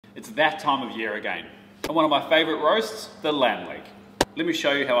It's that time of year again. And one of my favorite roasts, the lamb leg. Let me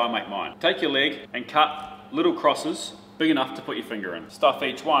show you how I make mine. Take your leg and cut little crosses big enough to put your finger in. Stuff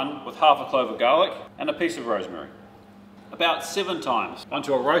each one with half a clove of garlic and a piece of rosemary. About 7 times.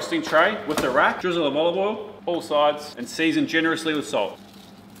 Onto a roasting tray with the rack, drizzle of olive oil, all sides, and season generously with salt.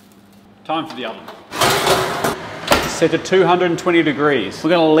 Time for the oven. Set to 220 degrees. We're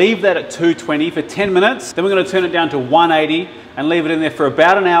going to leave that at 220 for 10 minutes. Then we're going to turn it down to 180 and leave it in there for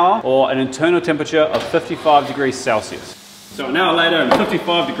about an hour, or an internal temperature of 55 degrees Celsius. So an hour later, and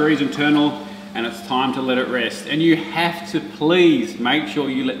 55 degrees internal, and it's time to let it rest. And you have to please make sure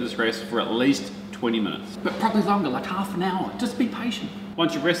you let this rest for at least 20 minutes. But probably longer, like half an hour. Just be patient.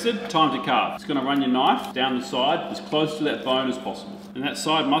 Once you've rested, time to carve. It's going to run your knife down the side as close to that bone as possible. And that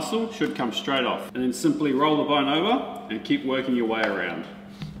side muscle should come straight off. And then simply roll the bone over and keep working your way around.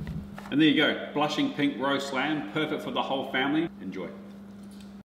 And there you go, blushing pink roast lamb, perfect for the whole family. Enjoy.